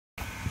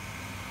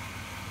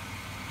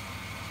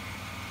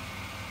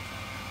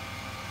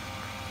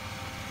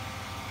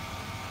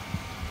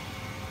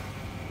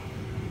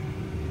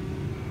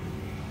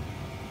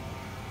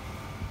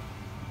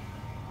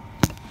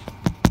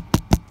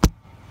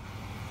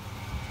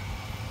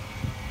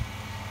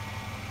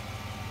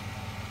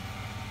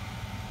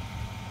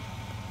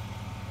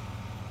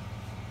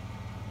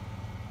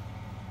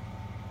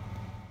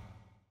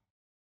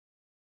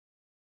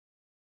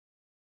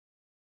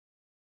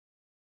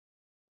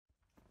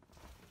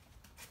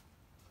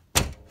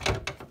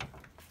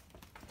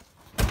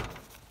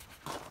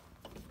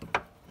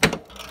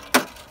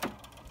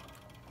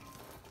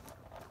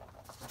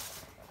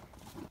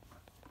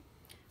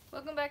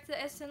back to the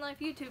S10 Life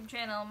YouTube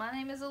channel. My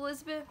name is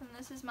Elizabeth and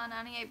this is my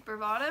 98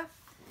 Bravada.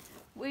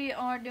 We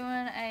are doing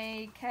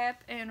a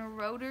cap and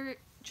rotor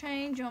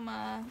change on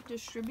my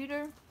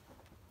distributor.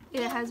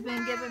 It has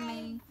been giving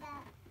me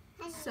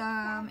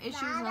some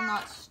issues on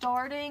not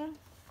starting,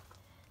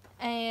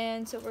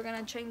 and so we're going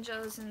to change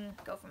those and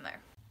go from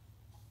there.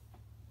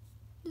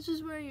 This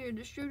is where your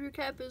distributor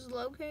cap is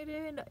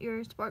located.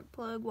 Your spark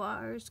plug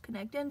wires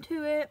connect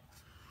into it.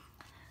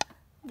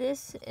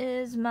 This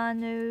is my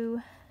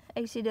new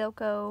AC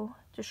Delco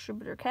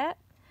distributor cap.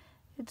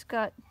 It's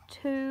got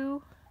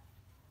 2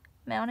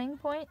 mounting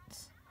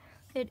points.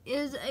 It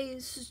is a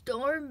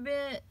star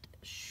bit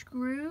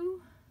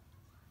screw,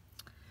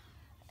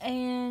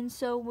 and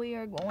so we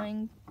are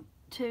going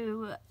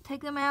to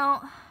take them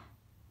out,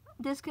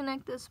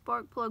 disconnect the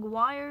spark plug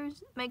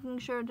wires, making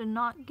sure to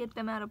not get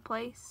them out of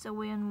place, so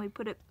when we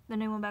put the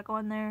new one back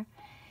on there,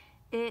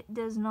 it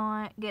does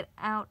not get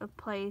out of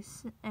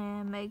place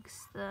and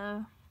makes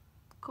the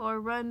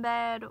car run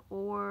bad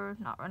or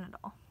not run at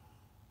all.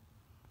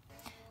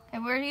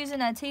 And we're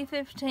using a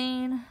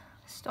T15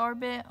 star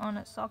bit on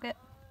its socket.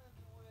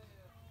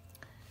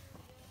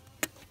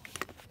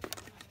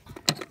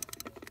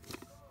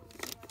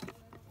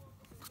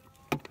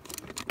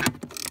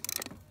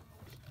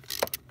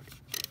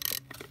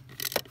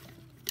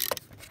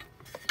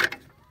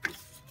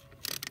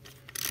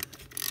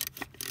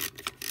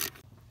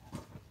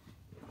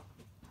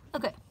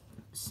 Okay,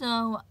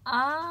 so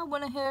I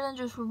went ahead and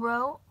just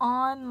wrote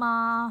on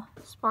my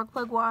spark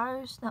plug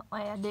wires, that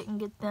way I didn't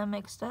get them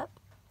mixed up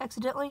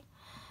accidentally.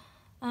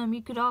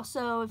 You could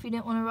also, if you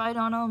didn't want to write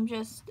on them,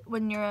 just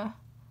when you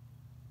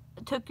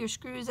took your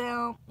screws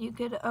out, you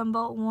could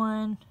unbolt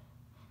one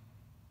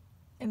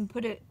and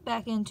put it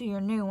back into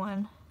your new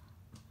one.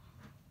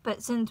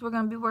 But since we're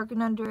going to be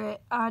working under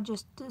it, I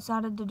just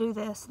decided to do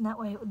this, and that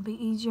way it would be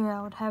easier.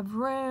 I would have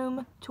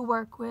room to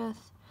work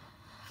with.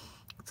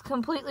 It's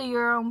completely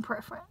your own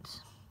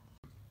preference.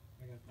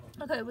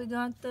 Okay, we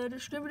got the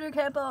distributor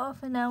cap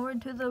off, and now we're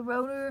to the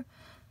rotor,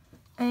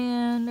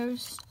 and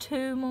there's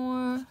 2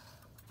 more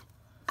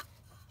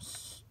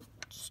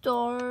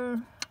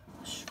star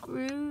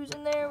screws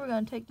in there. We're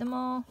going to take them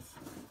off,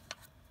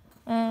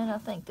 and I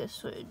think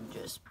this would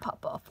just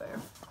pop off there.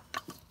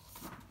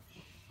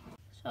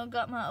 So I've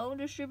got my old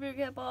distributor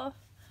cap off,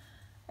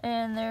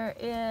 and there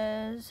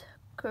is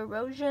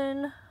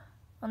corrosion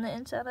on the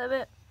inside of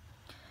it,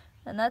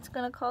 and that's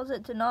going to cause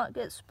it to not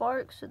get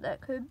sparks, so that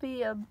could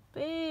be a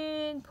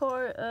big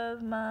part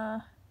of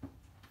my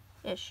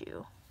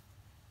issue.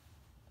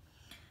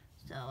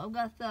 So I've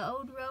got the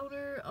old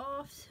rotor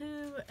off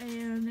too,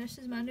 and this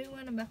is my new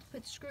one. I'm about to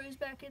put the screws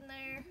back in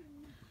there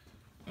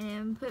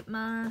and put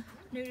my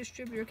new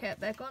distributor cap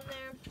back on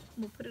there.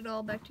 We'll put it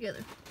all back together.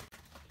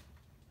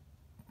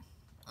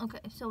 Okay,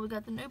 so we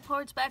got the new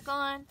parts back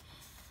on.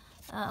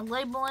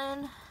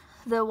 Labeling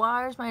the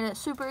wires made it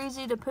super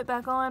easy to put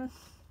back on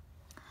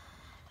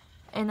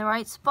in the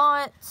right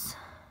spots.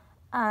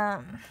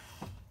 I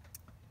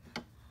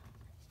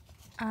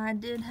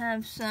did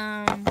have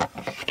some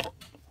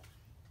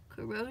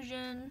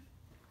corrosion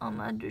on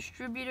my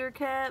distributor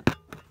cap,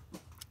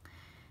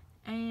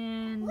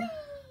 and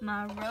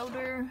my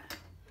rotor,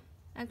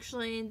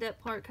 actually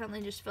that part kind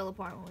of just fell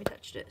apart when we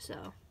touched it,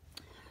 so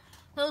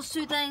those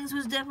 2 things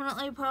was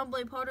definitely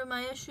probably part of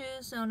my issue.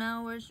 So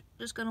now we're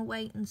just gonna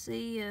wait and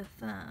see if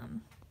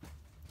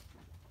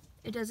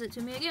it does it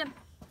to me again.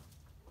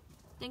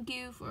 Thank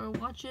you for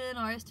watching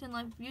our S10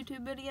 Life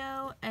YouTube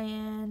video,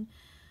 and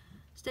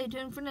stay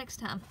tuned for next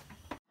time.